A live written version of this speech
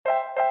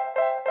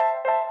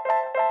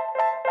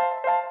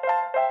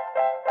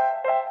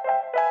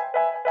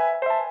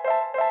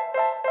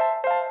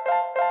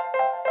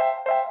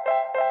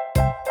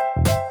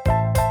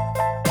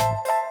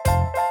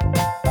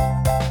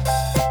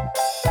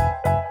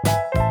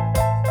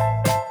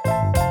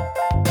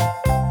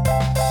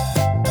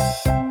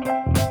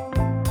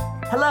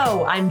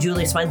Hello, I'm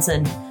Julie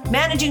Swenson,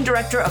 Managing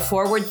Director of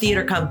Forward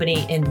Theater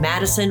Company in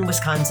Madison,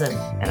 Wisconsin.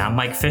 And I'm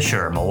Mike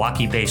Fisher,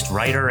 Milwaukee-based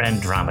writer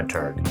and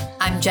dramaturg.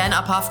 I'm Jen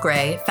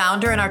Uphoff-Gray,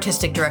 founder and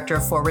artistic director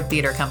of Forward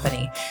Theater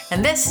Company.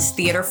 And this is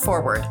Theater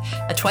Forward,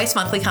 a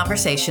twice-monthly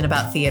conversation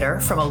about theater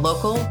from a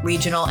local,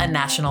 regional, and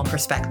national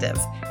perspective.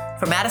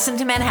 From Madison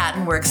to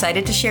Manhattan, we're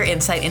excited to share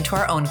insight into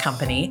our own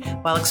company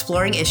while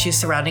exploring issues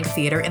surrounding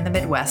theater in the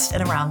Midwest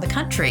and around the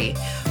country.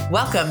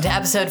 Welcome to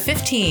episode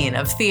 15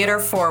 of Theater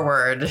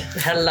Forward.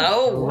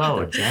 Hello.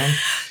 Hello, Jen.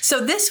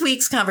 So this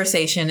week's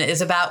conversation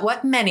is about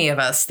what many of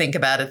us think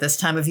about at this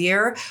time of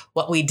year,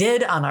 what we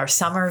did on our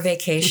summer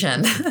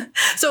vacation.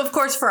 So, of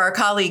course, for our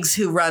colleagues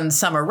who run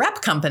summer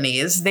rep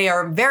companies, they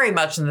are very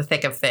much in the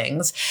thick of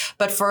things.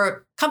 But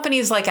for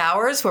companies like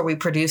ours, where we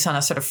produce on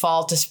a sort of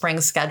fall to spring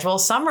schedule,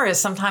 summer is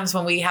sometimes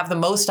when we have the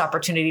most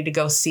opportunity to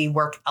go see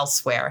work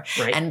elsewhere.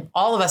 Right. And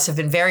all of us have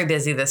been very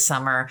busy this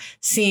summer,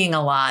 seeing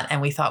a lot,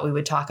 and we thought we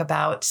would talk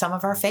about some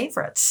of our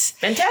favorites.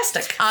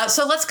 Fantastic.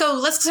 So let's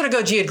sort of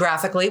go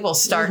geographically. We'll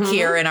start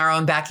here in our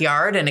own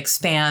backyard and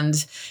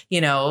expand,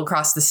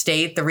 across the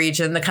state, the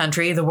region, the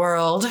country, the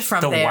world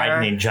from there. The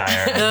widening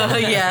gyre.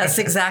 Yes,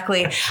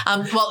 exactly.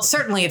 Well,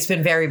 certainly it's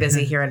been very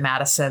busy here in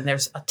Madison.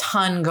 There's a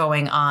ton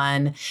going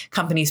on.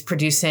 Companies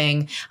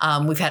producing.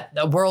 We've had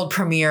a world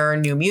premiere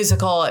new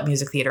musical at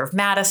Music Theater of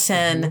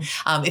Madison.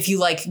 If you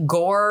like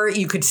gore,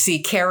 you could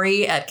see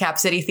Carrie at Cap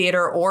City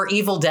Theater or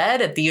Evil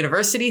Dead at the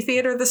University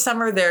Theater this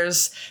summer.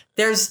 There's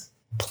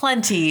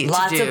plenty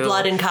Lots to do. of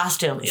blood and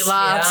costumes.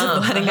 Lots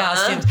of blood and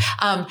costumes.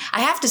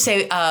 I have to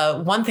say,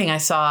 one thing I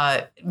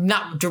saw,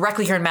 not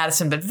directly here in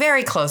Madison, but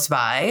very close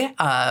by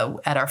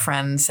at our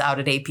friends out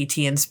at APT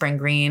in Spring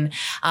Green,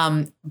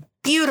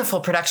 beautiful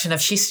production of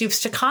She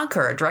Stoops to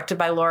Conquer, directed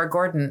by Laura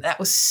Gordon. That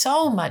was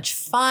so much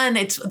fun.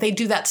 They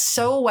do that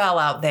so well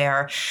out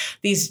there.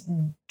 These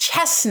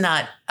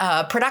chestnut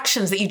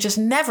productions that you just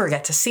never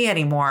get to see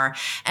anymore.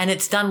 And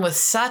it's done with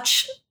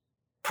such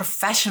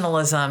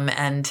professionalism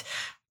and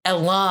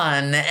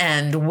elan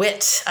and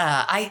wit.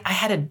 I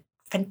had a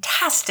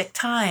fantastic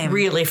time.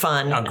 Really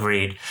fun.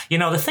 Agreed.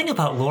 The thing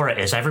about Laura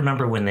is I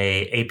remember when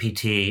the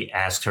APT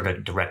asked her to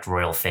direct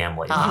Royal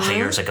Family a bunch of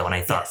years ago, and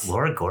I thought, yes.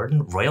 Laura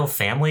Gordon, Royal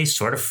Family,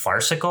 sort of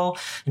farcical?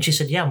 And she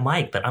said, yeah,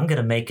 Mike, but I'm going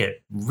to make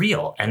it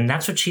real. And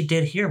that's what she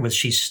did here with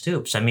She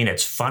Stoops. I mean,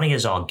 it's funny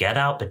as all get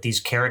out, but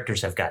these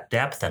characters have got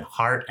depth and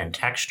heart and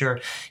texture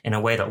in a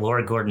way that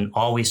Laura Gordon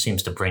always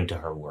seems to bring to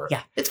her work.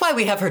 Yeah, it's why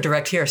we have her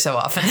direct here so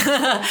often.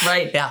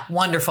 Right. Yeah,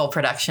 wonderful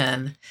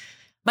production.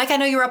 Mike, I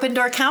know you were up in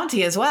Door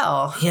County as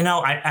well.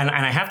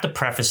 I have to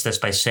preface this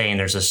by saying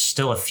there's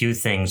still a few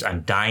things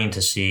I'm dying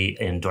to see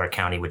in Door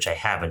County, which I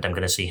haven't. I'm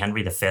going to see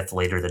Henry V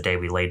later the day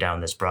we lay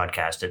down this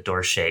broadcast at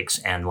Door Shakes,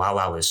 and La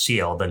La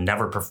Lucille, the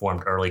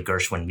never-performed early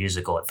Gershwin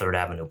musical at Third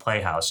Avenue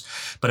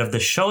Playhouse. But of the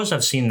shows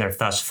I've seen there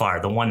thus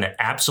far, the one that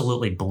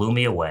absolutely blew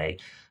me away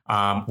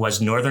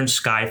was Northern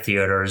Sky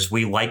Theater's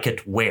We Like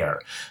It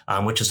Where,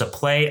 which is a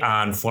play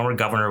on former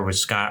governor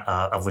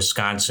of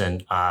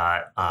Wisconsin,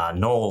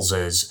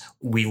 Knowles's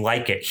We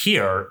Like It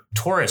Here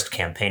tourist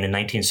campaign in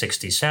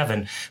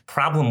 1967.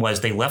 Problem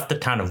was they left the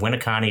town of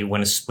Winneconne,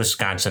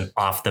 Wisconsin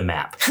off the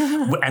map.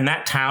 And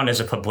that town, as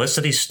a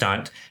publicity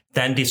stunt,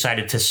 then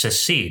decided to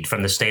secede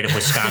from the state of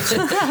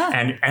Wisconsin.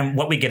 And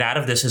what we get out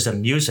of this is a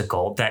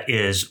musical that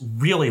is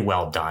really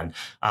well done.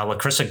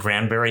 Lacrissa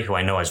Granberry, who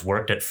I know has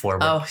worked at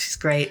Forward. Oh, she's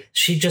great.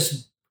 She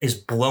just is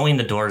blowing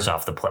the doors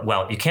off the play.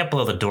 Well, you can't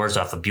blow the doors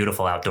off a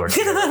beautiful outdoor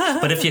theater,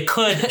 but if you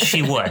could,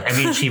 she would. I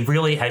mean, she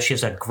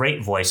has a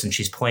great voice, and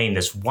she's playing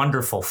this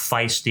wonderful,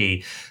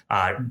 feisty,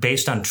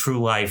 based on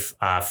true life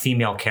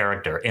female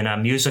character in a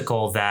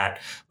musical that,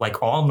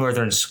 like all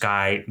Northern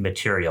Sky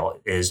material,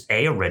 is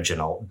A,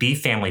 original, B,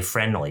 family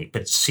friendly,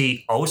 but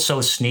C, oh so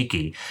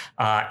sneaky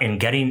in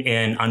getting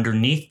in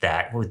underneath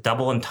that with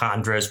double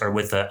entendres or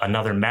with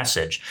another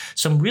message.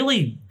 Some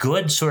really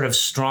good sort of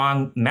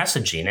strong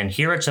messaging. And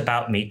here it's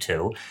about Me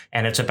Too,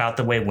 and it's about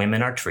the way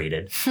women are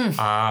treated.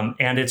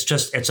 And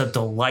it's a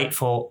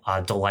delightful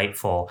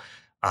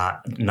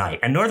night.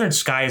 And Northern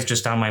Sky is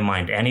just on my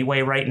mind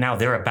anyway right now.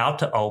 They're about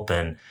to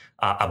open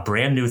a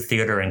brand new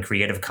theater and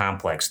creative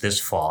complex this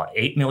fall.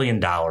 $8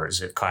 million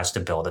it cost to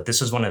build it. This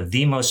is one of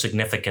the most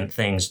significant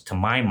things, to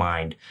my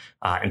mind,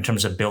 in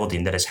terms of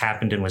building that has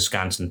happened in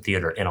Wisconsin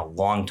theater in a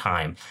long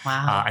time.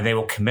 Wow. And they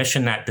will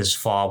commission that this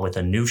fall with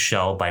a new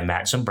show by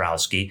Matt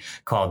Zimbrowski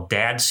called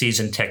Dad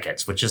Season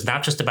Tickets, which is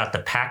not just about the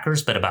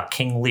Packers, but about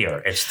King Lear.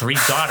 It's three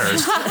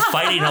daughters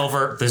fighting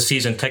over the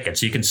season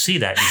tickets. You can see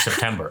that in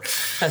September.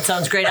 That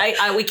sounds great.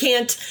 We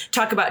can't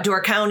talk about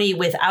Door County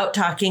without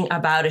talking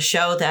about a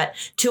show that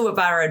two of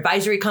our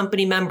advisory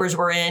company members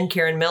were in,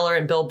 Karen Miller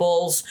and Bill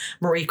Bowles,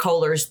 Marie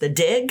Kohler's The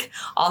Dig,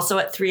 also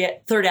at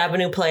Third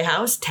Avenue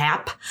Playhouse,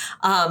 TAP.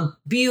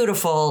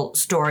 Beautiful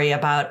story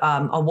about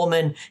a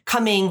woman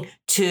coming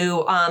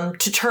to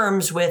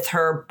terms with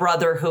her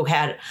brother who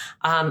had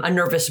a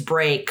nervous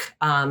break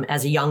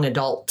as a young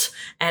adult,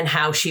 and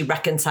how she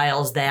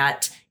reconciles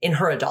that in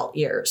her adult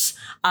years.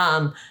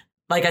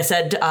 like I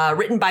said,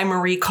 written by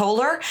Marie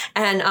Kohler.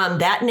 And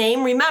that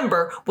name,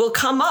 remember, will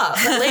come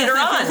up later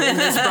on in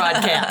this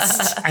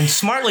broadcast. And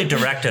smartly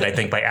directed, I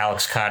think, by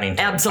Alex Coddington.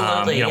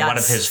 Absolutely, yes. One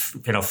of his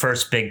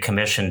first big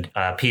commissioned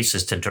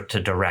pieces to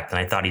direct. And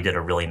I thought he did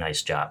a really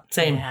nice job.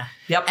 Same. Yeah.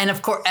 Yep. And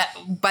of course,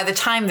 by the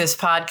time this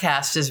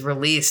podcast is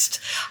released,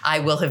 I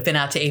will have been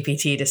out to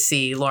APT to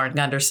see Lauren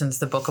Gunderson's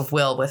The Book of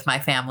Will with my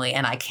family,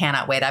 and I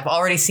cannot wait. I've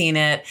already seen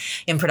it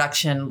in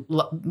production,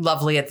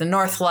 lovely at the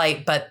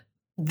Northlight, but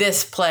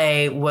this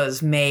play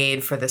was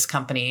made for this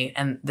company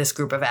and this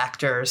group of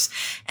actors,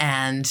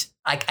 and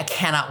I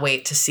cannot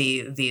wait to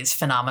see these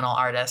phenomenal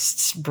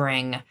artists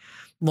bring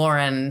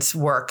Lauren's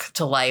work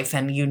to life,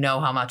 and you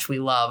know how much we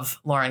love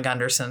Lauren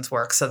Gunderson's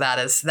work. So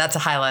that's a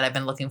highlight I've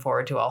been looking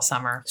forward to all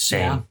summer. Same.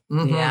 Yeah.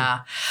 Mm-hmm. Yeah.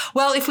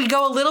 Well, if we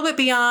go a little bit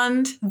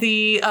beyond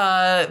the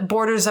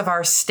borders of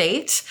our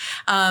state,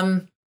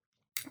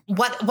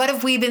 what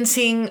have we been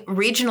seeing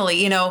regionally?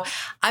 You know,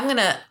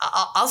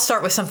 I'll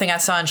start with something I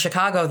saw in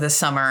Chicago this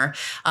summer,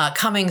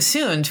 coming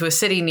soon to a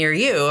city near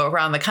you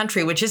around the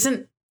country, which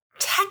isn't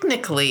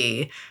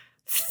technically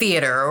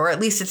theater, or at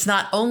least it's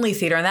not only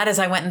theater. And that is,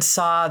 I went and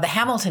saw the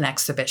Hamilton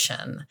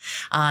exhibition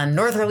on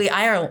Northerly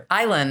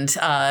Island,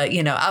 out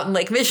in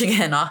Lake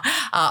Michigan,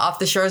 off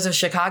the shores of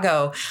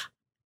Chicago.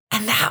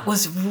 And that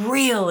was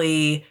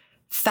really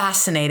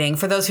fascinating.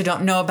 For those who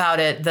don't know about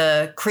it,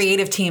 the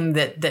creative team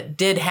that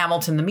did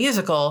Hamilton the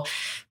musical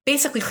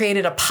basically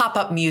created a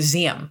pop-up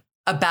museum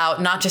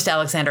about not just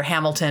Alexander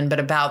Hamilton, but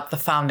about the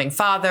founding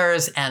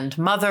fathers and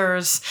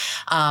mothers,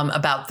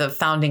 about the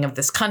founding of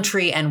this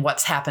country and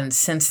what's happened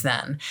since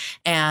then.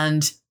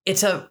 And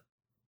it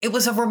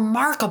was a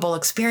remarkable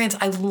experience.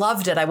 I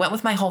loved it. I went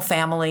with my whole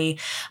family,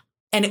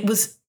 and it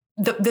was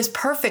this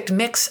perfect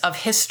mix of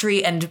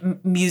history and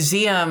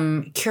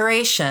museum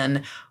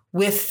curation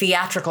with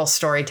theatrical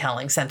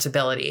storytelling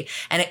sensibility.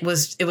 And it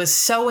was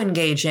so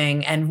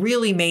engaging and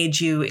really made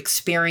you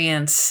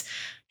experience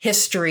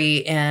history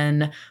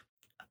in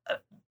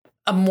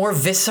a more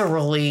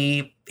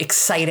viscerally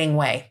exciting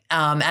way.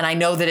 And I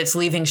know that it's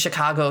leaving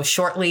Chicago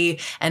shortly,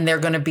 and they're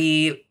going to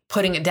be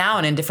putting it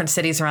down in different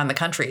cities around the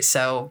country.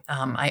 So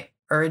I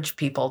urge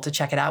people to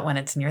check it out when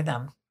it's near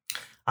them.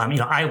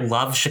 I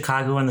love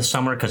Chicago in the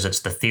summer because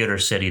it's the theater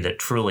city that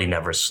truly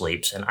never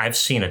sleeps. And I've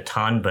seen a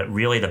ton, but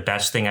really the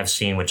best thing I've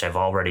seen, which I've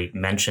already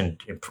mentioned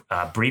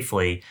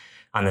briefly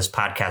on this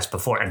podcast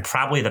before, and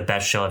probably the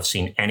best show I've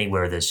seen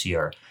anywhere this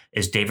year,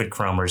 is David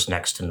Cromer's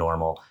Next to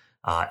Normal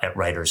at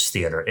Writers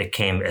Theater. It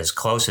came as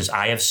close as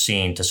I have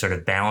seen to sort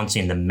of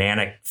balancing the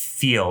manic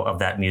feel of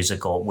that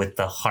musical with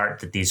the heart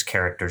that these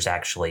characters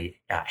actually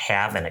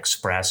have and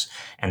express,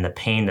 and the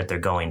pain that they're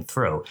going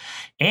through.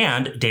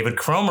 And David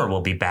Cromer will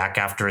be back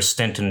after a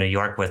stint in New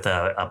York with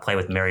a play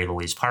with Mary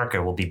Louise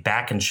Parker. Will be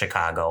back in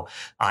Chicago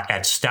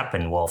at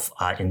Steppenwolf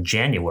in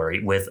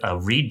January with a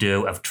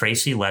redo of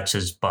Tracy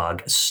Letts's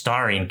Bug,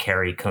 starring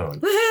Carrie Coon.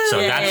 Woo-hoo! So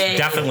Yay! That's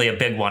definitely a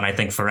big one, I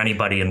think, for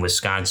anybody in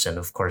Wisconsin.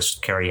 Of course,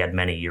 Carrie had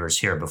many years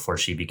here before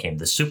she became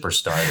the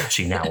superstar that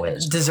she now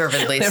is.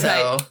 Deservedly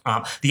so.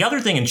 The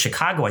other thing in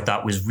Chicago I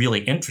thought was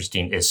really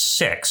interesting is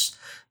Six,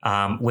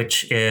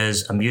 which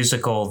is a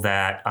musical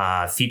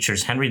that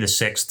features Henry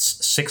VI's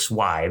six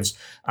wives,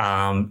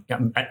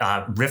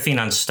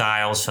 riffing on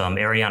styles from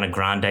Ariana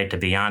Grande to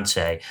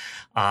Beyonce,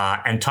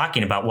 and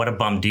talking about what a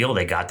bum deal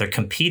they got. They're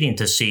competing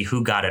to see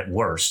who got it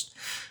worst.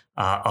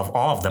 Of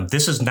all of them.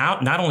 This is now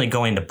not only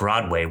going to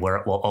Broadway, where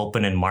it will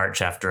open in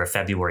March after a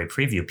February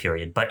preview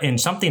period, but in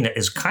something that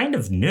is kind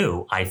of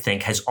new, I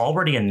think, has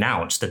already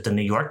announced that the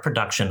New York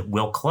production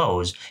will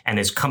close and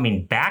is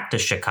coming back to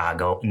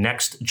Chicago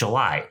next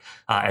July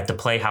at the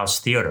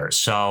Playhouse Theater.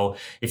 So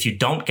if you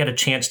don't get a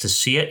chance to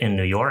see it in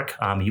New York,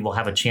 you will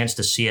have a chance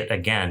to see it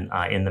again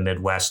in the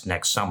Midwest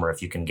next summer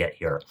if you can get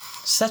here.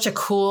 Such a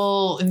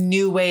cool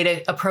new way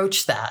to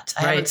approach that.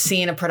 I haven't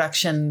seen a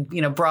production,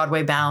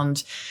 Broadway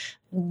bound,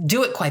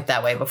 do it quite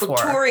that way before.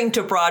 Touring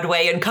to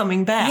Broadway and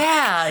coming back.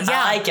 Yeah.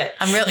 I like it.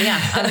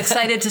 I'm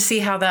excited to see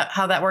how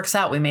that works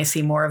out. We may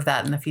see more of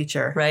that in the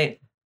future. Right.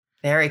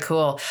 Very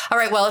cool. All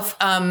right. Well,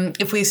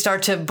 if we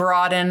start to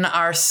broaden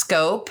our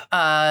scope,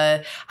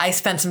 I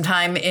spent some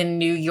time in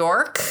New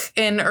York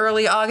in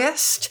early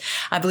August.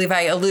 I believe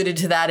I alluded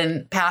to that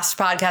in past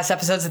podcast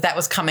episodes that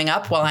was coming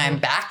up while I'm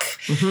back.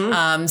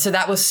 Mm-hmm. So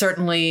that was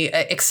certainly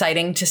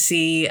exciting to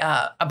see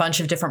a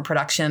bunch of different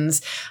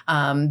productions.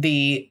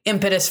 The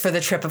impetus for the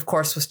trip, of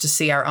course, was to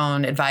see our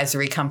own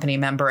advisory company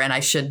member, and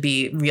I should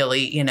be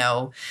really,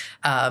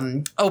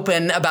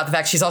 open about the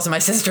fact she's also my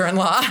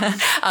sister-in-law.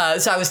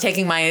 So I was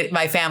taking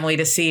my family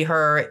to see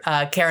her,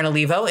 Karen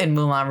Olivo, in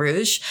Moulin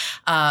Rouge.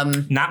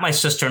 Not my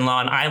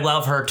sister-in-law, and I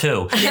love her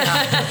too.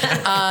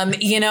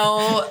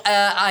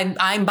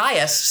 I'm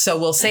biased, so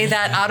we'll say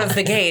that out of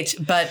the gate.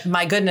 But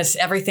my goodness,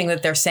 everything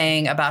that they're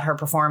saying about her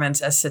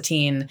performance as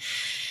Satine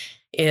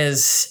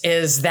is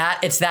that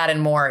it's that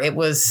and more. It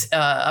was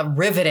a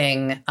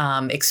riveting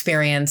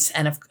experience.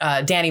 And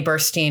Danny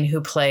Burstein, who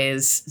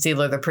plays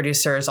Ziegler, the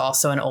producer, is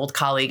also an old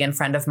colleague and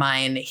friend of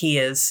mine. He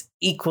is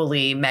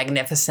equally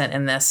magnificent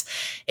in this.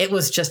 It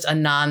was just a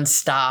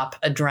nonstop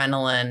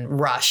adrenaline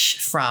rush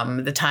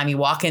from the time you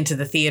walk into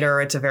the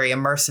theater. It's a very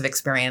immersive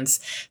experience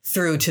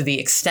through to the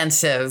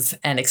extensive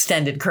and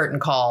extended curtain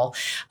call.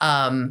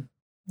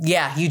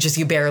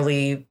 You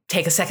barely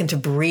take a second to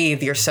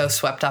breathe. You're so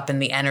swept up in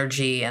the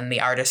energy and the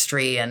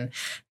artistry and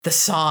the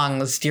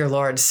songs. Dear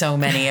Lord, so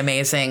many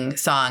amazing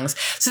songs.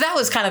 So that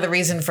was kind of the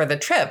reason for the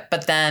trip.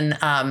 But then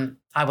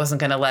I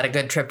wasn't going to let a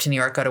good trip to New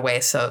York go to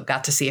waste. So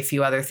got to see a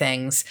few other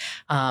things.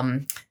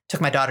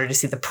 Took my daughter to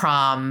see the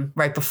prom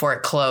right before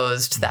it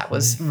closed. That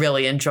was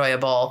really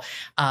enjoyable.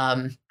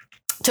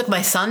 Took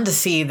my son to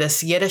see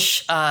this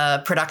Yiddish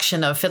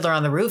production of Fiddler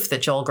on the Roof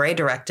that Joel Grey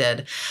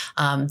directed.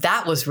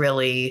 That was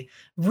really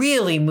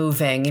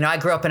moving. I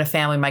grew up in a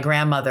family, my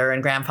grandmother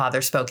and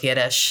grandfather spoke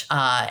Yiddish.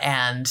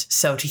 And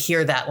so to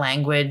hear that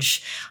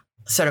language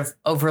sort of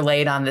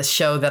overlaid on this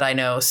show that I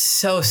know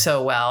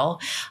so well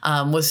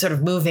was sort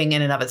of moving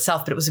in and of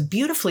itself. But it was a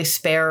beautifully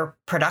spare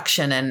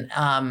production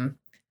and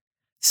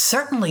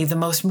certainly the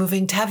most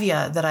moving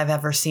Tevye that I've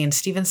ever seen.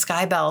 Steven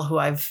Skybell, who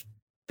I've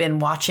been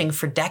watching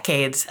for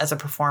decades as a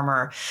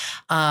performer,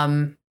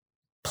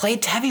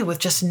 played Tevye with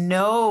just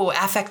no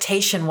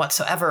affectation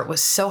whatsoever. It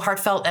was so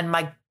heartfelt. And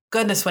my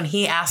goodness, when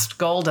he asked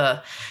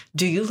Golda,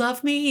 "Do you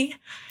love me?"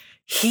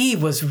 he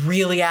was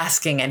really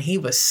asking, and he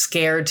was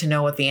scared to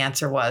know what the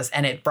answer was.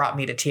 And it brought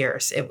me to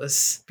tears. It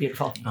was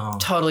beautiful.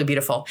 Totally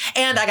beautiful.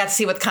 And I got to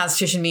see what the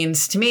Constitution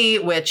means to me,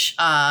 which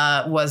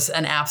was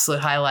an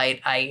absolute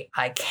highlight.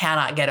 I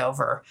cannot get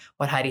over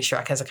what Heidi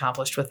Schreck has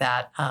accomplished with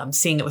that.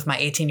 Seeing it with my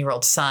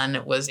 18-year-old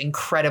son was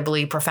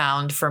incredibly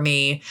profound for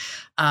me.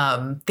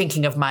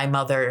 Thinking of my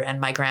mother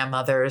and my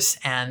grandmothers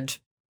and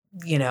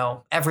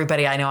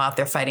everybody I know out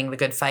there fighting the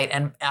good fight.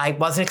 And I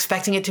wasn't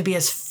expecting it to be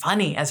as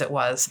funny as it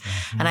was.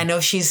 Mm-hmm. And I know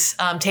she's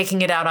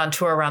taking it out on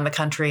tour around the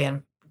country,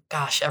 and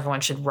gosh,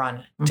 everyone should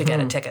run to get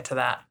a ticket to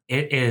that.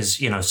 It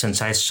is,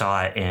 since I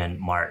saw it in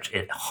March,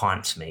 it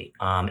haunts me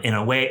in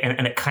a way.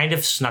 And it kind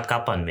of snuck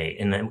up on me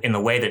in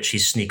the way that she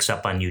sneaks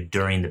up on you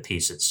during the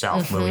piece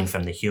itself, moving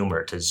from the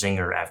humor to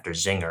zinger after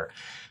zinger.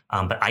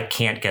 But I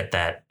can't get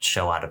that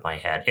show out of my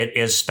head. It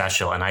is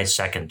special. And I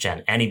second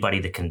Jen. Anybody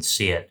that can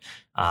see it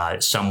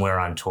somewhere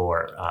on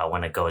tour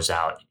when it goes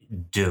out,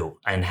 do.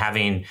 And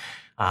having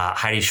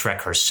Heidi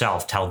Schreck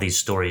herself tell these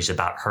stories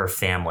about her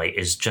family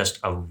is just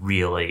a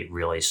really,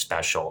 really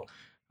special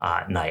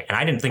night. And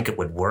I didn't think it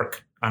would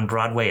work on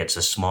Broadway. It's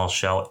a small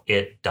show.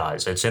 It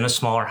does. It's in a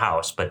smaller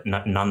house, but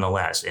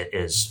nonetheless, it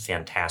is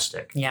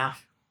fantastic. Yeah.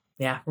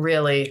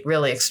 Really,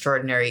 really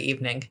extraordinary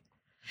evening.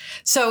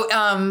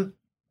 So,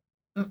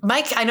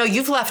 Mike, I know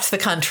you've left the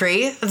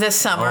country this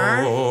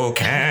summer. Oh,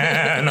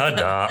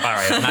 Canada. All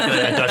right, I'm not going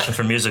to audition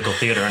for musical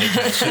theater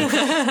anytime soon.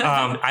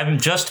 I'm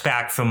just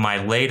back from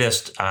my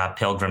latest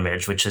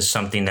pilgrimage, which is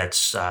something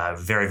that's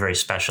very, very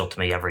special to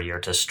me every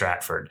year, to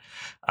Stratford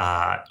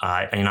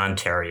in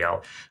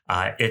Ontario.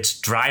 It's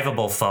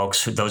drivable,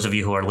 folks. Those of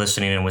you who are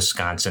listening in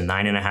Wisconsin,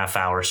 9.5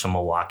 hours from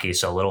Milwaukee,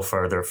 so a little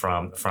further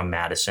from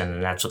Madison,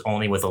 and that's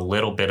only with a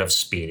little bit of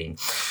speeding.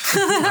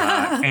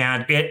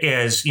 And it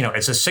is,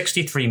 it's a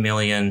 $63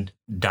 million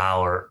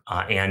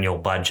annual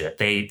budget.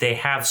 They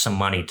have some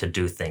money to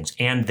do things,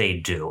 and they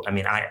do. I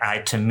mean,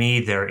 to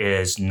me, there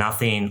is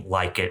nothing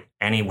like it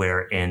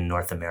anywhere in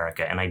North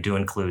America, and I do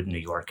include New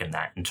York in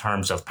that, in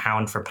terms of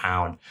pound for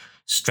pound,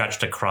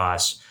 stretched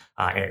across.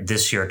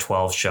 This year,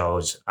 12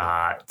 shows,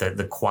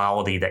 the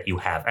quality that you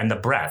have and the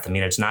breadth. I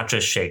mean, it's not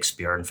just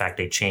Shakespeare. In fact,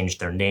 they changed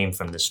their name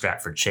from the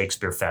Stratford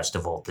Shakespeare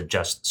Festival to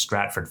just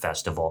Stratford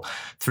Festival.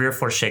 3 or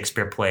 4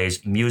 Shakespeare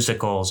plays,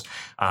 musicals.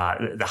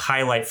 The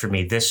highlight for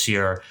me this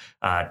year,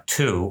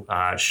 2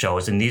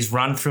 shows, and these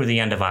run through the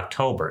end of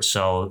October.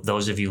 So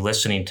those of you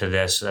listening to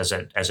this as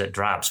it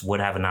drops would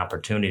have an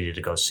opportunity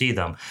to go see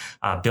them.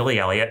 Billy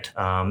Elliot,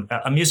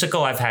 a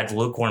musical I've had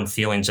lukewarm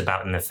feelings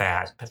about in the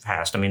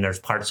past. I mean, there's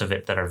parts of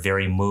it that are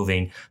very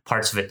moving,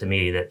 parts of it to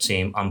me that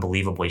seem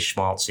unbelievably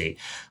schmaltzy.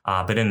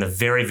 But in the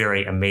very,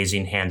 very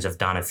amazing hands of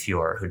Donna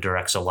Fuhr, who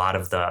directs a lot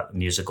of the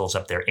musicals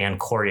up there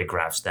and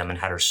choreographs them and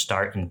had her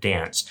start and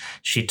dance,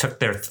 she took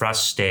their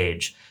thrust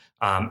stage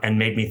and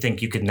made me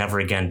think you could never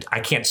again. I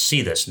can't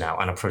see this now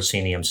on a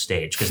proscenium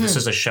stage, because this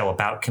is a show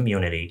about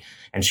community,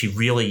 and she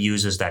really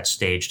uses that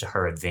stage to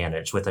her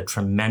advantage with a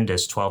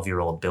tremendous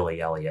 12-year-old Billy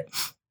Elliot.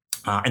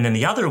 And then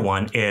the other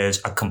one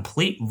is a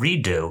complete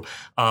redo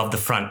of the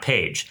front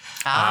page,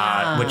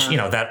 which,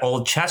 that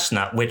old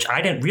chestnut, which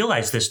I didn't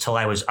realize this till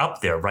I was up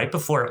there right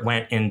before it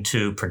went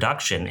into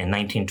production in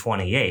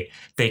 1928.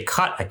 They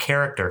cut a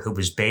character who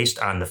was based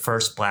on the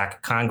first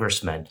Black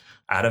congressman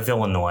out of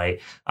Illinois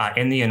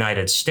in the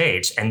United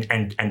States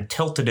and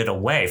tilted it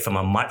away from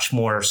a much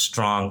more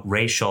strong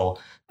racial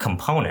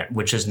component,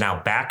 which is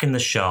now back in the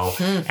show,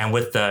 and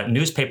with the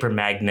newspaper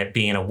magnate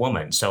being a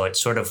woman. So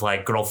it's sort of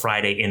like Girl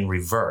Friday in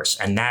reverse.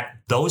 And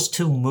those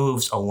two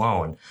moves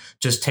alone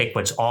just take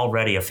what's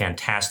already a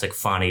fantastic,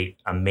 funny,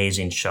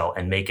 amazing show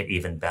and make it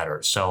even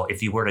better. So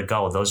if you were to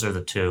go, those are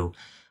the two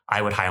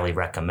I would highly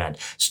recommend.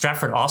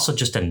 Stratford also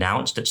just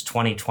announced its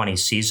 2020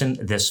 season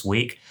this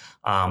week.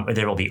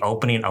 They will be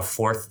opening a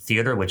fourth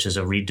theater, which is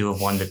a redo of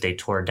one that they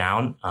tore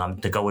down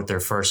to go with their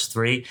first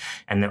three.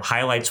 And the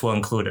highlights will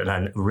include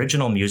an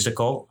original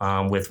musical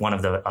with one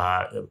of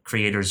the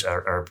creators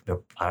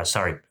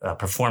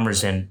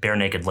performers in Bare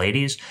Naked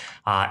Ladies,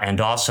 and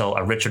also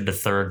a Richard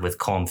III with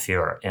Colm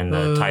Feore in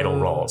the title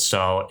role.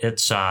 So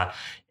it's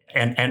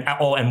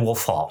and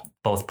Wolf Hall,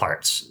 both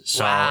parts.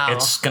 So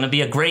It's going to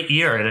be a great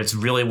year, and it's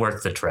really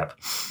worth the trip.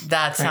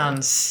 That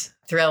sounds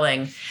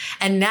thrilling.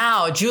 And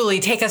now,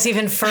 Julie, take us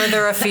even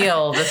further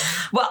afield.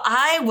 Well,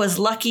 I was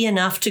lucky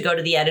enough to go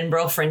to the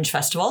Edinburgh Fringe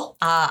Festival.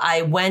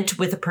 I went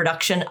with a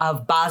production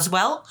of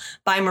Boswell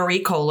by Marie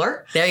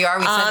Kohler. There you are.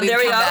 We said there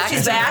we go. Back.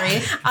 She's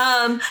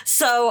back.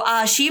 So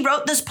she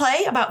wrote this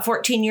play about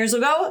 14 years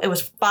ago. It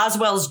was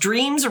Boswell's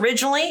Dreams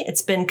originally.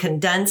 It's been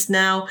condensed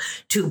now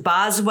to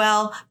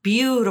Boswell.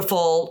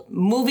 Beautiful,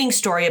 moving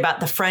story about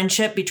the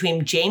friendship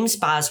between James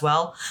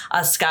Boswell,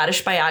 a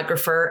Scottish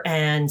biographer,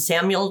 and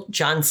Samuel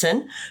Johnson,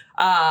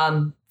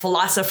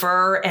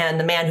 philosopher and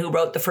the man who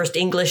wrote the first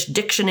English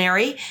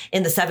dictionary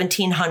in the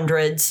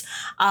 1700s.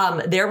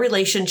 Their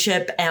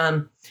relationship,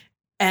 and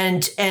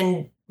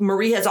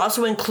Marie has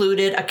also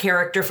included a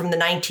character from the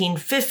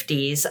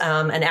 1950s,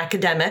 an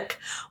academic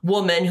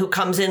woman who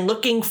comes in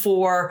looking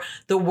for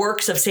the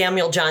works of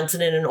Samuel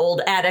Johnson in an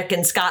old attic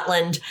in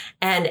Scotland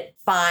and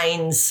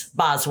finds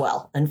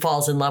Boswell and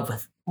falls in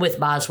love with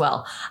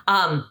Boswell.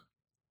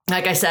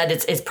 Like I said,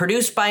 it's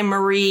produced by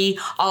Marie,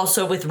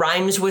 also with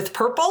Rhymes with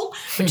Purple,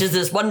 which is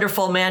this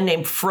wonderful man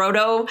named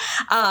Frodo,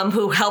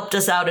 who helped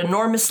us out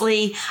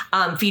enormously,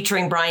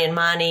 featuring Brian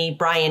Money,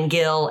 Brian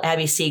Gill,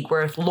 Abby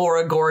Siegworth,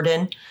 Laura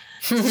Gordon.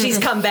 She's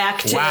come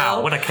back too.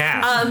 Wow, what a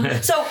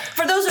cast. So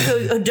for those of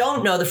you who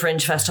don't know the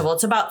Fringe Festival,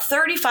 it's about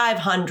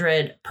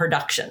 3,500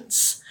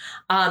 productions.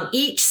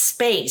 Each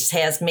space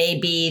has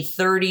maybe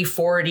 30,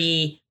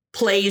 40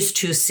 plays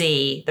to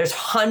see. There's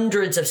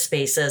hundreds of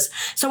spaces.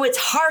 So it's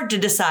hard to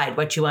decide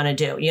what you want to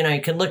do. You know,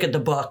 you can look at the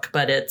book,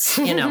 but it's,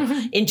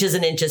 inches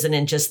and inches and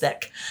inches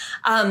thick.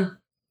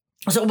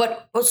 So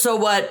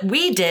what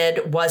we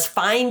did was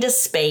find a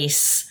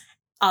space,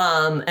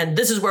 and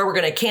this is where we're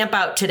going to camp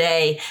out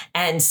today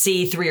and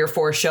see 3 or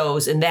 4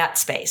 shows in that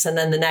space. And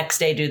then the next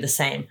day do the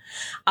same.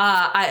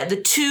 The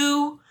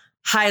two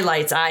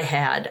highlights I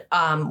had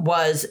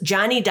was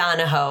Johnny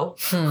Donahoe,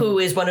 who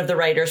is one of the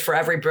writers for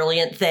Every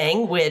Brilliant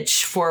Thing,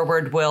 which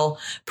Forward will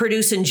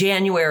produce in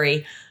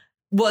January,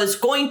 was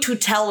going to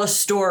tell a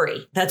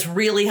story. That's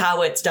really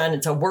how it's done.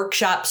 It's a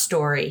workshop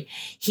story.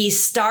 He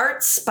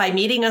starts by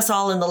meeting us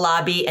all in the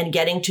lobby and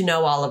getting to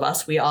know all of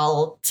us. We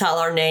all tell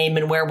our name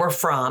and where we're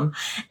from.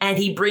 And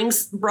he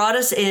brought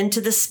us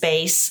into the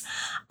space.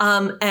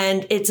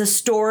 And it's a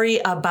story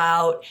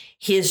about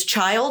his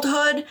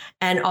childhood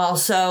and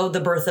also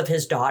the birth of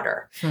his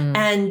daughter.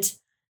 And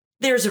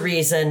there's a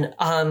reason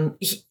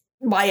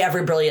why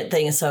Every Brilliant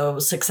Thing is so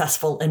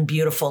successful and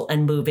beautiful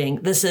and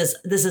moving. This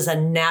is a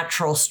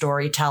natural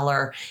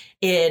storyteller.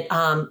 It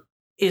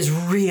is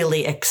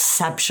really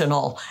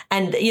exceptional,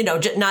 and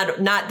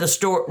not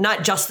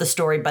just the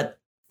story, but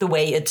the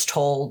way it's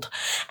told.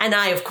 And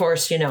I, of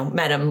course,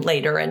 met him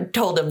later and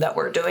told him that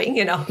we're doing,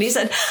 and he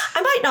said,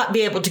 I might not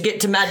be able to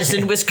get to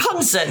Madison,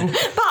 Wisconsin,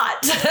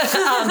 but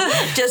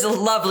just a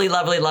lovely,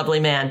 lovely, lovely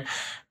man.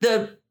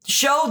 The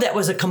show that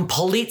was a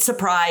complete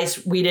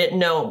surprise, we didn't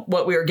know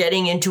what we were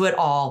getting into at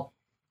all,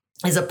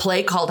 is a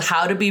play called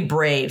How to Be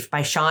Brave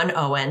by Sean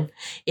Owen.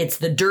 It's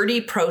the Dirty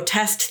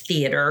Protest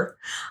Theater,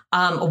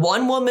 a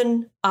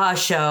one-woman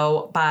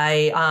show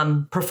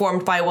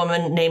performed by a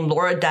woman named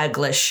Laura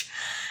Daglish.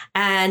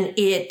 And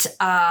it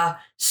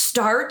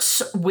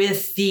starts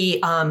with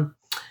the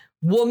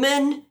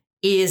woman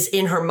is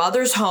in her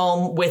mother's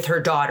home with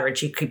her daughter, and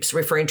she keeps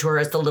referring to her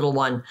as the little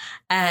one.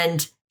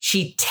 And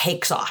she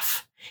takes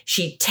off.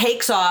 She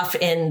takes off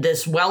in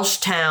this Welsh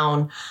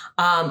town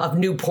of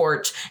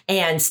Newport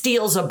and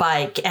steals a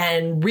bike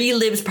and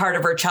relives part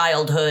of her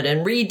childhood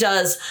and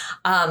redoes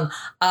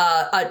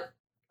a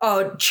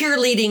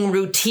cheerleading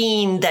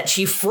routine that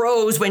she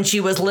froze when she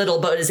was little,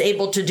 but is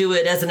able to do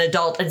it as an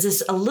adult. It's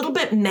just a little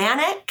bit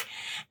manic.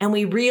 And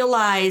we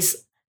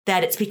realize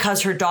that it's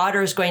because her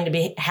daughter is going to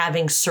be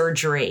having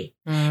surgery.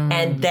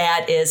 And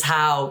that is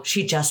how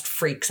she just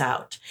freaks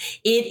out.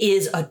 It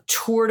is a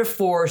tour de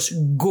force,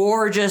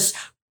 gorgeous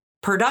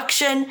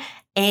production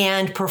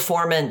and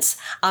performance.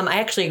 I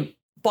actually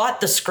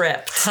bought the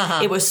script.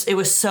 It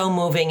was so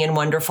moving and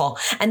wonderful.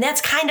 And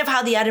that's kind of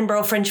how the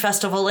Edinburgh Fringe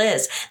Festival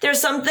is.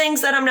 There's some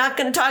things that I'm not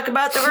going to talk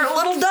about that are a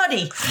little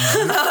duddy.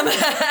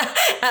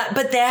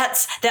 But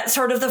that's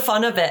sort of the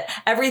fun of it.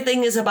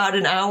 Everything is about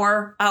an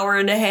hour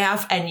and a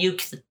half, and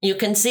you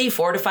can see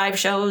 4 to 5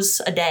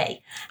 shows a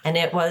day. And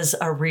it was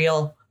a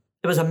real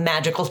It was a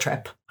magical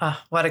trip. Oh,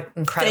 what an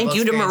incredible Thank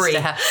you to experience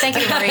Marie. have. Thank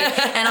you, Marie.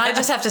 And I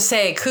just have to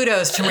say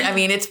kudos to Marie. I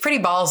mean, it's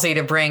pretty ballsy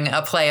to bring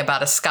a play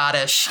about a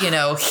Scottish,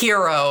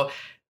 hero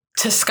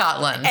to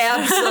Scotland.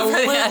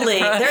 Absolutely.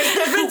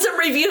 There's been some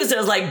reviews that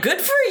was like, good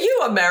for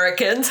you,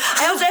 Americans.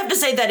 I also have to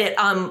say that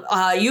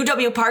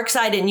UW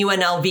Parkside and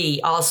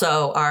UNLV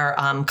also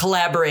are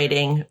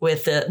collaborating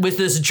with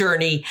this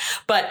journey.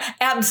 But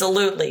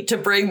absolutely, to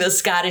bring the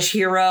Scottish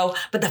hero.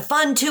 But the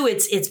fun, too,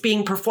 it's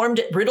being performed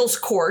at Riddle's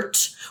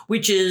Court,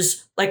 which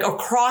is like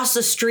across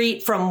the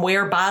street from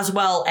where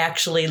Boswell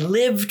actually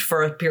lived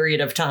for a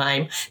period of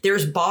time.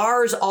 There's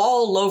bars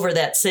all over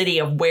that city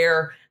of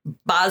where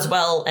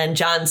Boswell and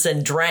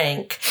Johnson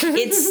drank.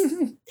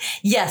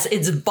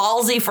 It's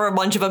ballsy for a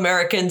bunch of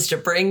Americans to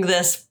bring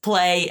this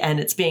play, and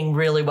it's being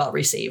really well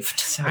received.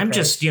 So I'm great.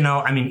 just,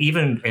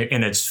 even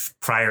in its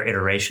prior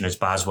iteration as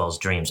Boswell's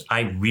Dreams,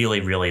 I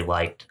really, really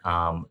liked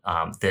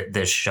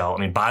this show.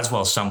 I mean,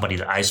 Boswell's somebody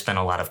that I spent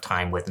a lot of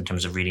time with in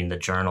terms of reading the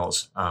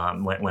journals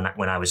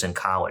when I was in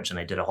college, and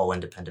I did a whole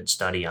independent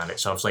study on it.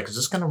 So I was like, is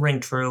this going to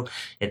ring true?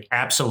 It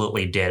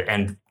absolutely did.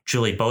 And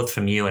Julie, both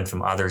from you and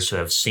from others who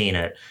have seen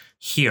it,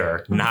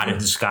 here, not in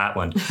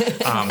Scotland,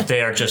 they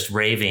are just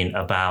raving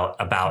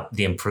about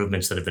the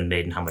improvements that have been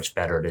made and how much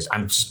better it is.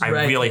 I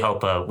really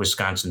hope a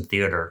Wisconsin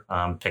theater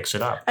picks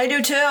it up. I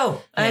do too.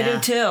 I do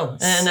too.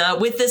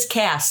 And with this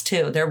cast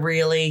too, they're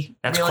really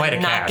quite a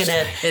knocking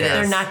cast.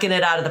 They're knocking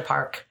it out of the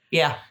park.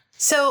 Yeah.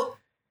 So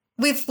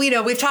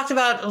we've talked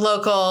about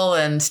local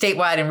and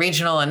statewide and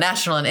regional and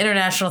national and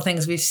international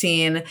things we've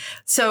seen.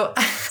 So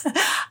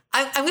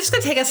I'm just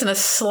going to take us in a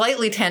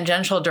slightly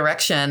tangential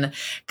direction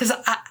because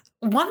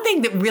one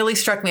thing that really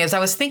struck me as I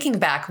was thinking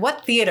back,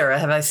 what theater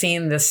have I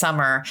seen this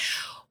summer?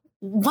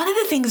 One of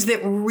the things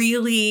that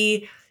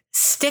really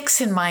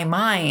sticks in my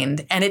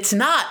mind, and it's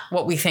not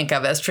what we think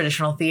of as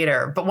traditional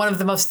theater, but one of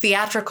the most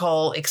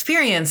theatrical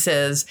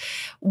experiences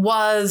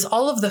was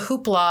all of the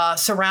hoopla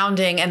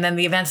surrounding, and then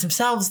the events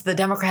themselves, the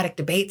Democratic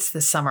debates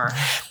this summer.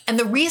 And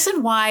the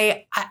reason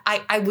why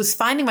I was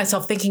finding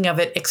myself thinking of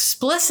it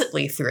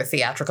explicitly through a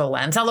theatrical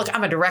lens. Now, look,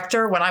 I'm a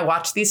director. When I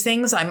watch these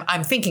things,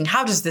 I'm thinking,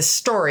 how does this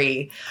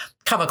story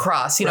come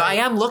across? I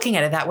am looking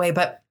at it that way,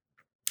 but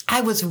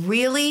I was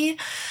really,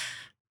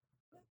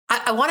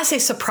 I want to say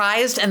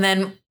surprised and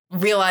then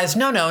realized,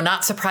 no,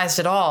 not surprised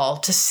at all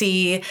to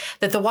see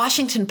that the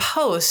Washington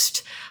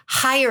Post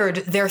hired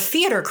their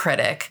theater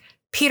critic,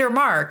 Peter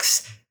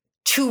Marks,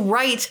 to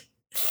write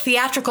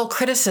theatrical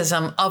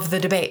criticism of the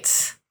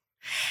debates.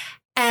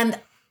 And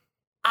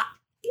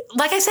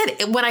like I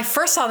said, when I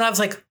first saw that, I was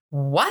like,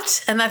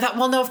 what? And I thought,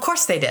 well, no, of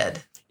course they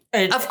did.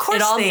 Of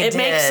course they did. It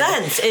makes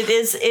sense.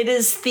 It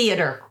is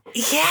theater.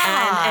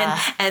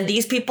 Yeah. And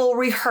these people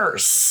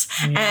rehearse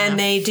and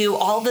they do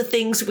all the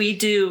things we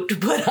do to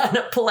put on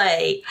a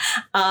play.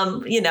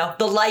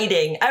 The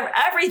lighting,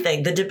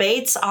 everything. The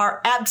debates are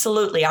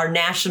absolutely our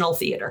national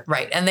theater.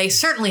 Right. And they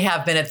certainly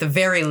have been, at the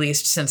very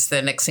least, since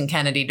the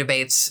Nixon-Kennedy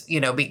debates,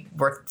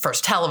 were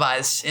first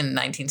televised in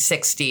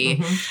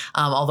 1960.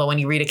 Although when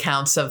you read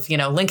accounts of,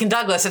 Lincoln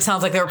Douglas, it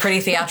sounds like they were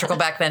pretty theatrical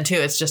back then, too.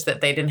 It's just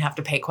that they didn't have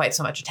to pay quite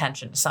so much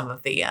attention to some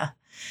of the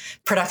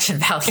production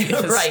values.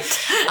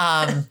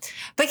 Right.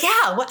 But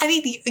yeah,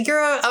 you're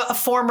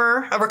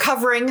a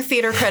recovering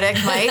theater critic,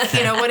 Mike.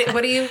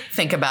 What do you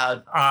think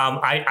about?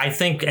 I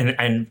think,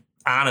 and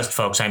honest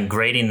folks, I'm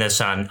grading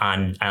this on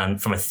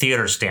from a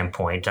theater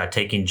standpoint,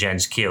 taking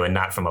Jen's cue, and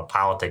not from a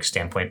politics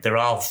standpoint. They're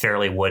all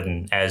fairly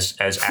wooden as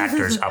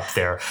actors up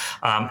there,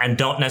 and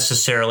don't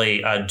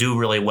necessarily do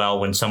really well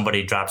when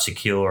somebody drops a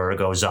cue or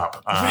goes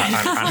up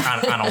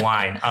on a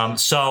line.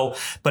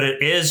 But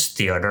it is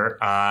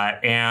theater,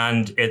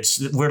 and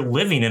we're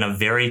living in a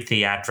very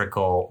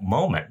theatrical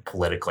moment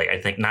politically. I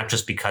think not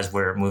just because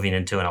we're moving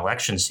into an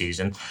election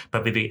season,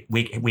 but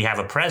we have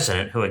a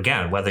president who,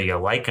 again, whether you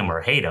like him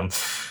or hate him,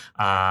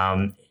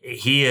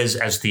 he is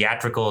as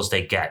theatrical as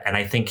they get. And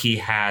I think he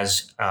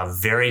has a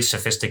very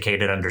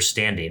sophisticated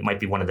understanding. It might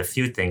be one of the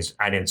few things,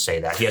 I didn't say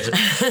that. He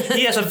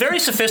has a very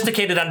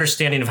sophisticated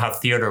understanding of how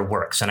theater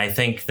works. And I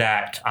think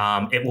that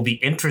it will be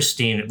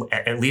interesting,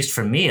 at least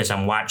for me, as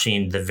I'm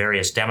watching the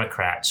various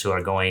Democrats who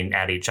are going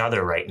at each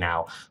other right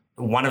now.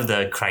 One of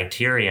the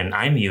criterion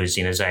I'm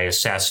using as I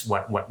assess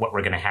what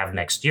we're going to have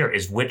next year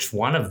is which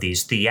one of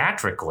these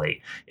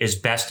theatrically is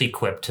best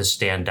equipped to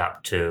stand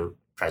up to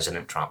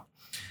President Trump.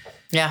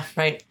 Yeah,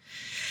 right.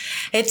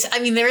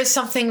 There is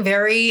something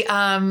very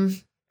out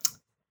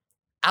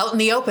in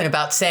the open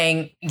about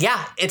saying,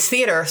 yeah, it's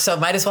theater, so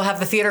might as well have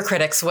the theater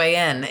critics weigh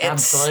in.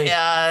 Absolutely.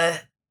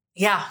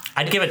 Yeah.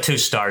 I'd give it 2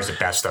 stars at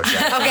best, though, Jen.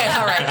 Okay,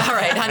 all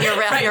right. On your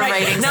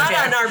ratings. Not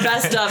on our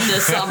best of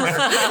this summer.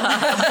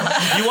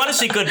 You want to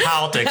see good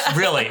politics,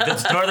 really.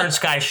 The Northern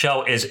Sky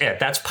show is it.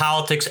 That's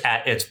politics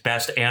at its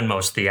best and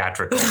most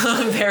theatrical.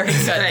 Very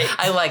good. Right.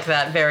 I like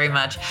that very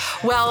much.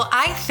 Well,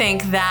 I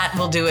think that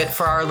will do it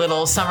for our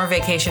little summer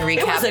vacation recap.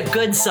 It was a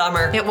good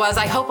summer. It was.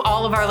 I hope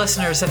all of our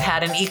listeners have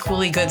had an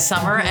equally good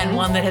summer and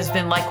one that has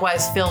been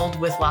likewise filled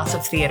with lots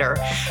of theater.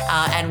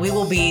 And we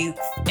will be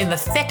in the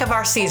thick of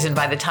our season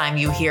by the time time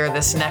you hear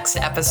this next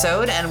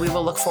episode, and we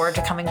will look forward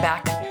to coming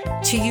back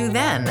to you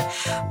then.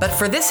 But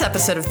for this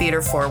episode of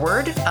Theater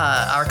Forward,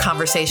 our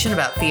conversation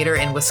about theater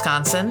in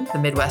Wisconsin, the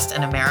Midwest,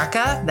 and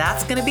America,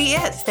 that's going to be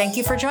it. Thank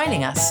you for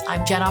joining us.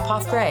 I'm Jen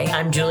Ophoff-Gray.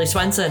 I'm Julie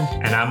Swenson.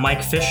 And I'm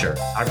Mike Fisher.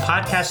 Our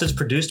podcast is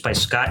produced by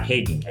Scott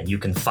Hayden, and you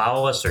can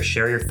follow us or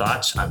share your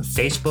thoughts on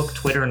Facebook,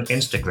 Twitter, and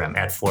Instagram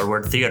at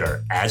Forward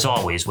Theater, as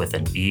always with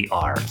an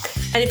ER.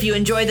 And if you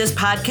enjoy this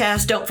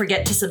podcast, don't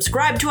forget to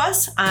subscribe to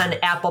us on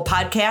Apple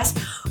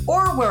Podcasts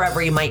or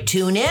wherever you might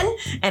tune in,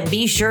 and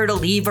be sure to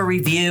leave a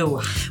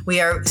review. We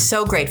are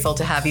so grateful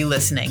to have you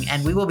listening,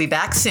 and we will be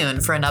back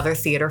soon for another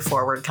Theater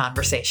Forward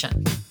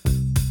conversation.